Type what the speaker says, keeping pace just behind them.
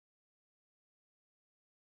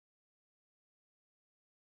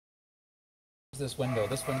this window.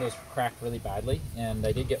 This window's cracked really badly, and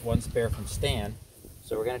I did get one spare from Stan.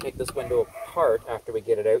 So we're going to take this window apart after we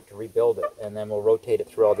get it out to rebuild it, and then we'll rotate it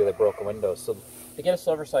through all the other broken windows. So to get a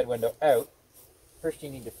Silverside window out, first you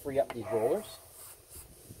need to free up these rollers.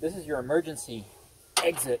 This is your emergency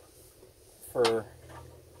exit for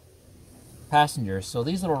passengers. So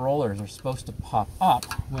these little rollers are supposed to pop up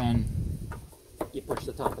when you push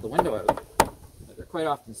the top of the window out. They're quite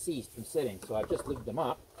often seized from sitting, so I've just lifted them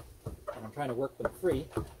up, and I'm trying to work them free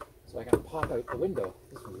so I can pop out the window.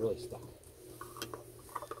 This one's really stuck.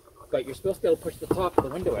 But you're supposed to be able to push the top of the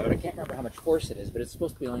window out. I can't remember how much force it is, but it's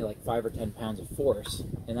supposed to be only like 5 or 10 pounds of force,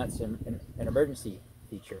 and that's an emergency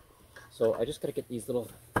feature. So I just got to get these little,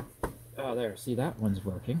 oh there, see that one's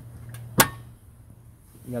working.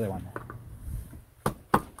 The other one.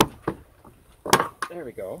 There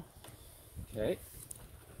we go. Okay.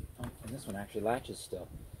 Oh, and this one actually latches still.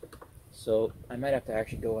 So I might have to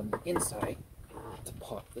actually go on the inside to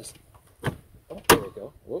pop this. Oh, there we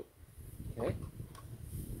go. Whoa. Okay.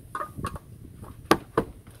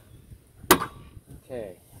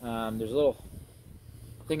 Okay. There's a little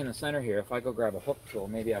thing in the center here. If I go grab a hook tool,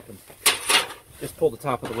 maybe I can just pull the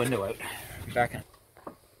top of the window out. Back in.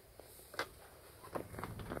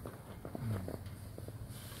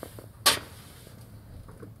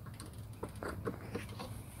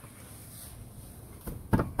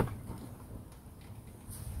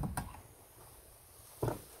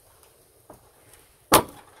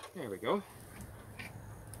 There we go.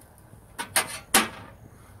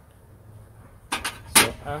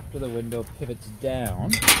 So after the window pivots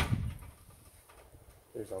down,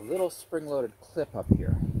 there's a little spring-loaded clip up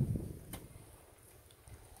here. And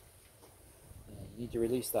you need to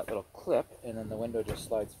release that little clip, and then the window just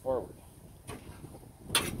slides forward.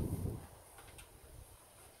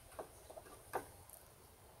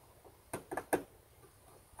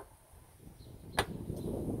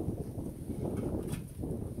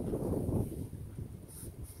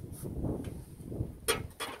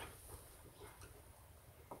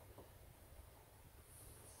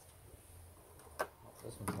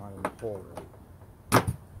 This one's not in the hole really.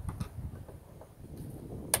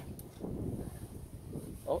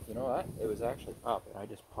 Oh, you know what? It was actually up, and I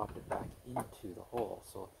just popped it back into the hole,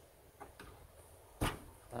 so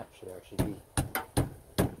that should actually be.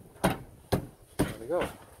 There we go.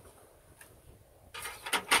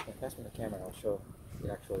 Okay, pass me the camera and I'll show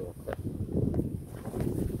the actual little clip.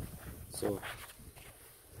 So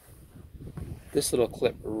this little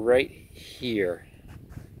clip right here,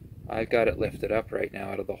 I've got it lifted up right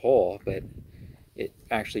now out of the hole, but it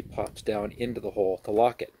actually pops down into the hole to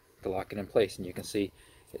lock it in place, and you can see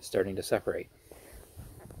it's starting to separate.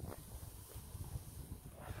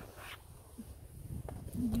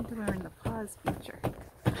 You need to learn the pause feature.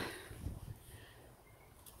 And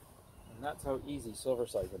that's how easy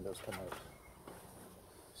Silverside windows come out.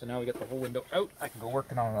 So now we get the whole window out, I can go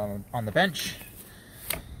working on the bench,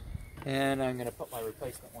 and I'm going to put my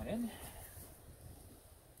replacement one in.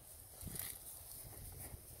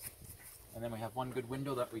 And then we have one good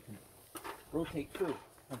window that we can rotate through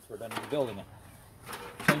once we're done rebuilding it.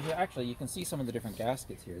 So actually, you can see some of the different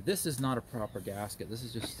gaskets here. This is not a proper gasket. This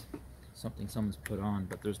is just something someone's put on.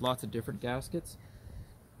 But there's lots of different gaskets.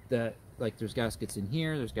 That, like, there's gaskets in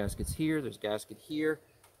here, there's gaskets here, there's gasket here.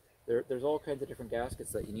 There's all kinds of different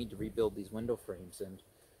gaskets that you need to rebuild these window frames. And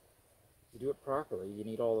to do it properly, you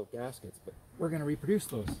need all the gaskets. But we're going to reproduce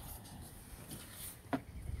those.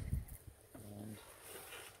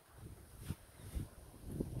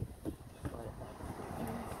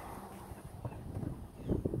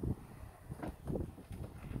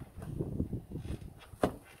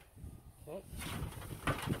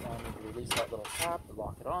 Release that little tab to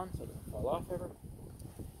lock it on so it doesn't fall off ever.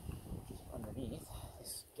 Just underneath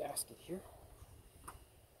this gasket here.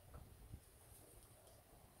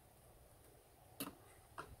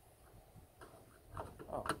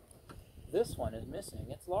 Oh, this one is missing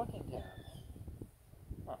its locking tab.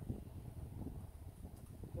 Huh.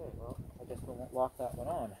 Okay, well, I guess we won't lock that one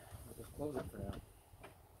on. We'll just close it for now.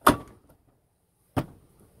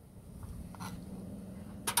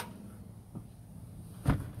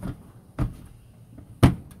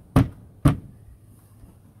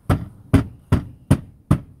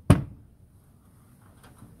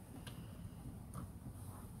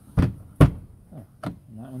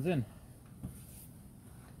 That one's in.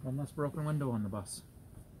 One less broken window on the bus.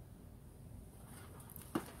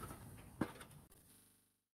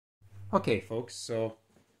 Okay folks, so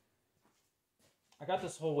I got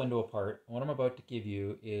this whole window apart. What I'm about to give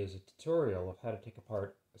you is a tutorial of how to take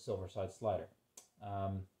apart a Silverside slider.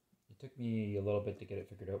 It took me a little bit to get it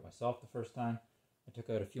figured out myself the first time. I took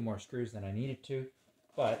out a few more screws than I needed to,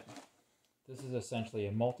 but this is essentially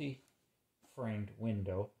a multi-framed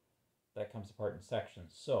window that comes apart in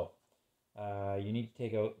sections. So you need to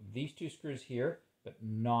take out these 2 screws here, but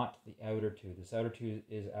not the outer 2. This outer 2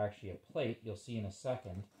 is actually a plate. You'll see in a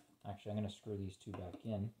second. Actually, I'm going to screw these 2 back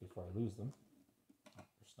in before I lose them. Oh,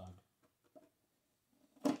 they're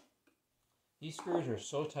snug. These screws are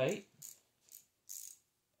so tight.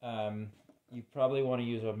 You probably want to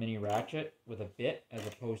use a mini ratchet with a bit as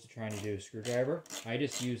opposed to trying to do a screwdriver. I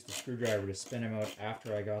just used the screwdriver to spin them out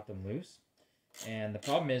after I got them loose. And the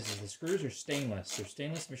problem is the screws are stainless. They're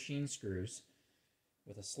stainless machine screws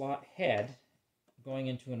with a slot head going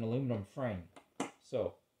into an aluminum frame.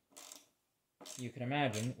 So you can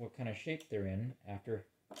imagine what kind of shape they're in after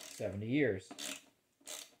 70 years.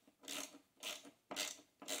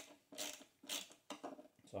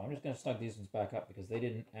 So I'm just going to snug these ones back up because they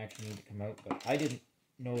didn't actually need to come out, but I didn't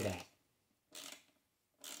know that.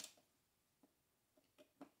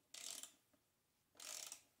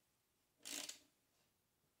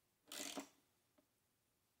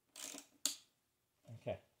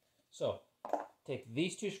 Okay, so take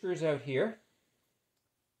these 2 screws out here.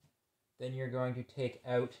 Then you're going to take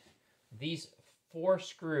out these 4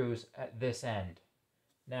 screws at this end.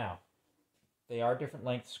 Now, they are different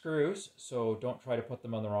length screws, so don't try to put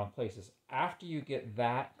them on the wrong places. After you get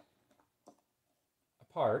that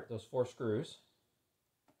apart, those 4 screws,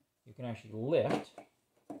 you can actually lift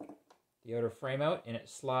the outer frame out and it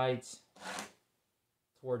slides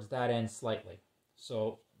towards that end slightly.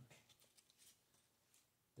 So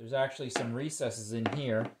there's actually some recesses in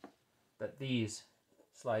here that these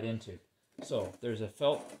slide into. So there's a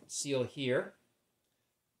felt seal here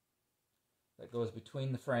that goes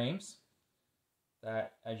between the frames.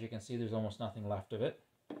 That, as you can see, there's almost nothing left of it.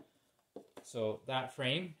 So that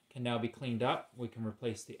frame can now be cleaned up. We can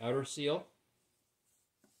replace the outer seal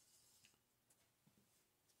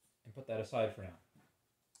and put that aside for now.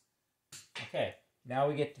 Okay, now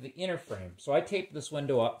we get to the inner frame. So I taped this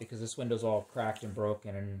window up because this window's all cracked and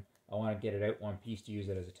broken and I want to get it out one piece to use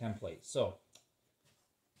it as a template. So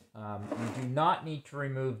you do not need to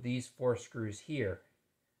remove these 4 screws here.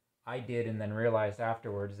 I did and then realized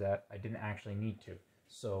afterwards that I didn't actually need to.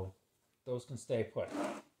 So those can stay put.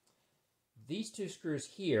 These 2 screws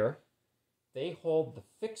here, they hold the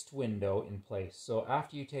fixed window in place. So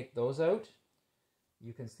after you take those out,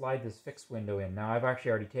 you can slide this fixed window in. Now I've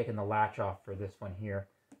actually already taken the latch off for this one here.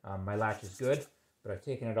 My latch is good, but I've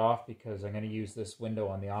taken it off because I'm going to use this window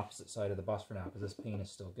on the opposite side of the bus for now because this pane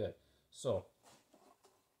is still good. So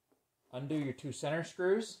undo your 2 center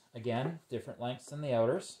screws, again, different lengths than the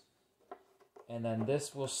outers. And then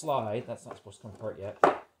this will slide, that's not supposed to come apart yet,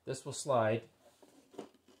 this will slide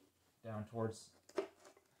down towards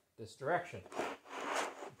this direction.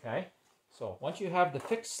 Okay, so once you have the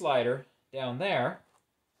fixed slider down there,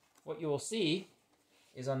 what you will see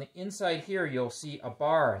is on the inside here, you'll see a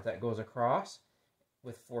bar that goes across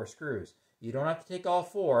with 4 screws. You don't have to take all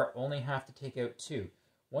 4, only have to take out 2.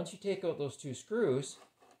 Once you take out those 2 screws,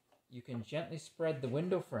 you can gently spread the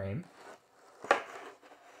window frame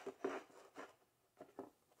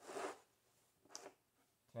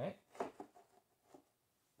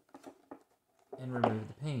and remove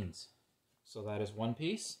the panes. So that is one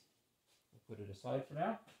piece. We'll put it aside for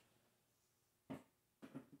now.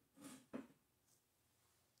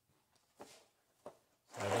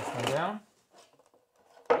 Slide this one down.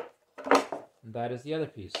 And that is the other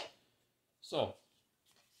piece. So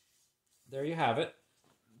there you have it.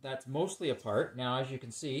 That's mostly apart. Now, as you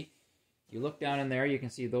can see, you look down in there, you can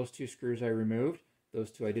see those 2 screws I removed, those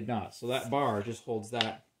 2 I did not. So that bar just holds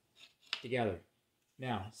that together.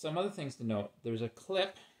 Now, some other things to note. There's a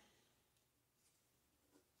clip,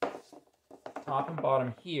 top and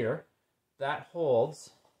bottom here, that holds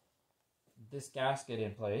this gasket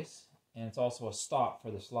in place, and it's also a stop for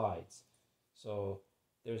the slides. So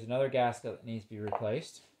there's another gasket that needs to be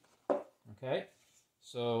replaced. Okay,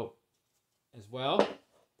 so as well,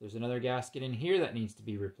 there's another gasket in here that needs to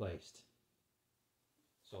be replaced.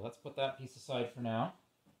 So let's put that piece aside for now.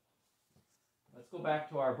 Let's go back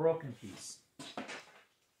to our broken piece.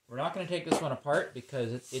 We're not going to take this one apart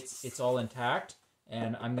because it's all intact,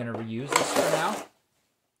 and I'm going to reuse this for now.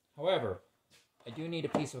 However, I do need a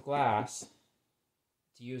piece of glass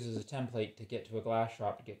to use as a template to get to a glass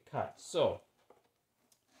shop to get cut. So,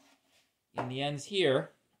 in the ends here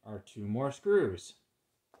are 2 more screws.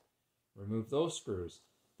 Remove those screws.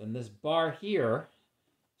 Then this bar here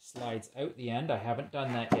slides out the end. I haven't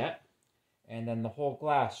done that yet. And then the whole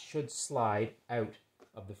glass should slide out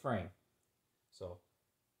of the frame. So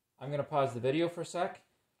I'm going to pause the video for a sec.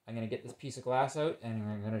 I'm going to get this piece of glass out and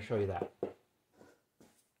I'm going to show you that.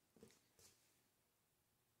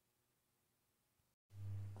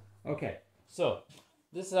 Okay, so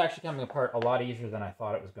this is actually coming apart a lot easier than I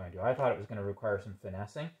thought it was going to. I thought it was going to require some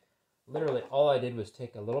finessing. Literally, all I did was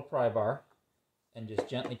take a little pry bar and just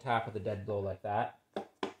gently tap with a dead blow like that.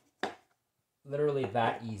 Literally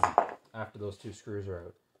that easy after those two screws are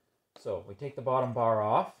out. So we take the bottom bar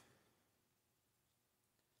off.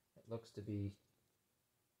 It looks to be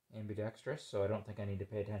ambidextrous, so I don't think I need to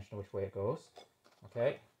pay attention to which way it goes.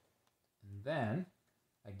 Okay, and then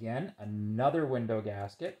again another window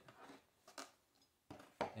gasket,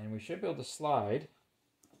 and we should be able to slide.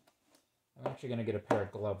 I'm actually going to get a pair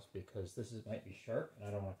of gloves because this might be sharp and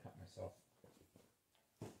I don't want to cut myself.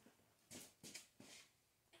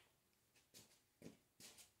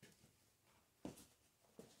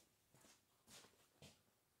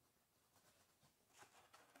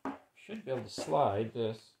 Should be able to slide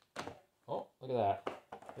this. Oh, look at that.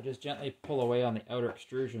 I just gently pull away on the outer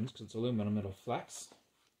extrusions because it's aluminum, it'll flex.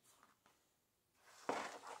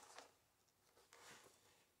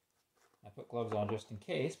 I put gloves on just in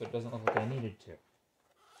case, but it doesn't look like I needed to.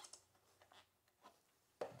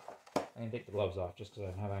 I can take the gloves off just because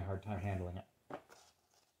I'm having a hard time handling it.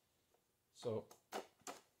 So,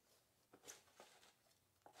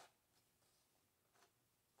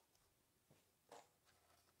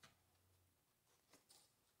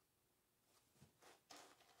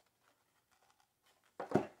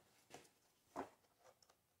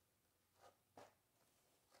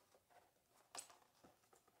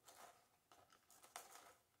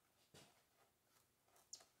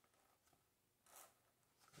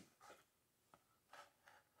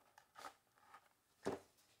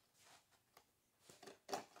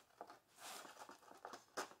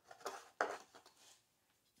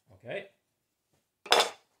 okay.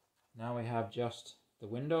 Now we have just the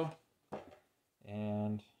window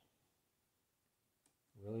and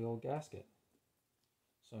really old gasket.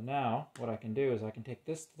 So now what I can do is I can take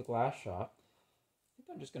this to the glass shop. I think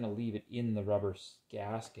I'm just going to leave it in the rubber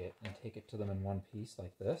gasket and take it to them in one piece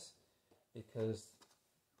like this, because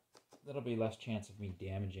that'll be less chance of me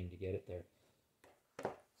damaging to get it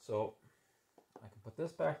there. So I can put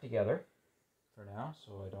this back together for now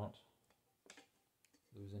so I don't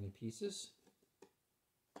lose any pieces.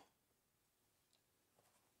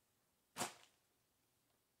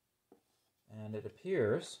 And it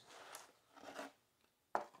appears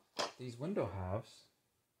these window halves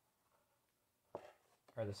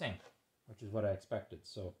are the same, which is what I expected.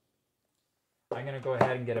 So I'm going to go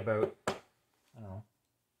ahead and get about, I don't know,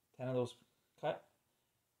 10 of those cut.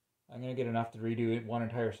 I'm going to get enough to redo one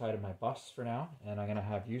entire side of my bus for now, and I'm going to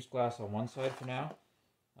have used glass on one side for now,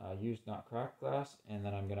 used not cracked glass, and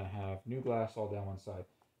then I'm going to have new glass all down one side.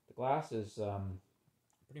 The glass is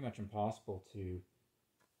pretty much impossible to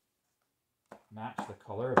match the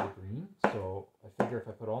color of the green, so I figure if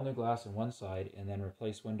I put all new glass on one side and then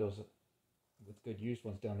replace windows with good used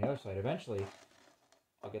ones down the other side, eventually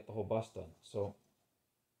I'll get the whole bus done. So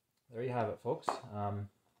there you have it, folks.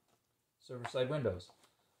 Silverside windows.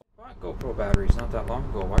 Bought GoPro batteries not that long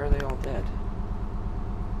ago. Why are they all dead?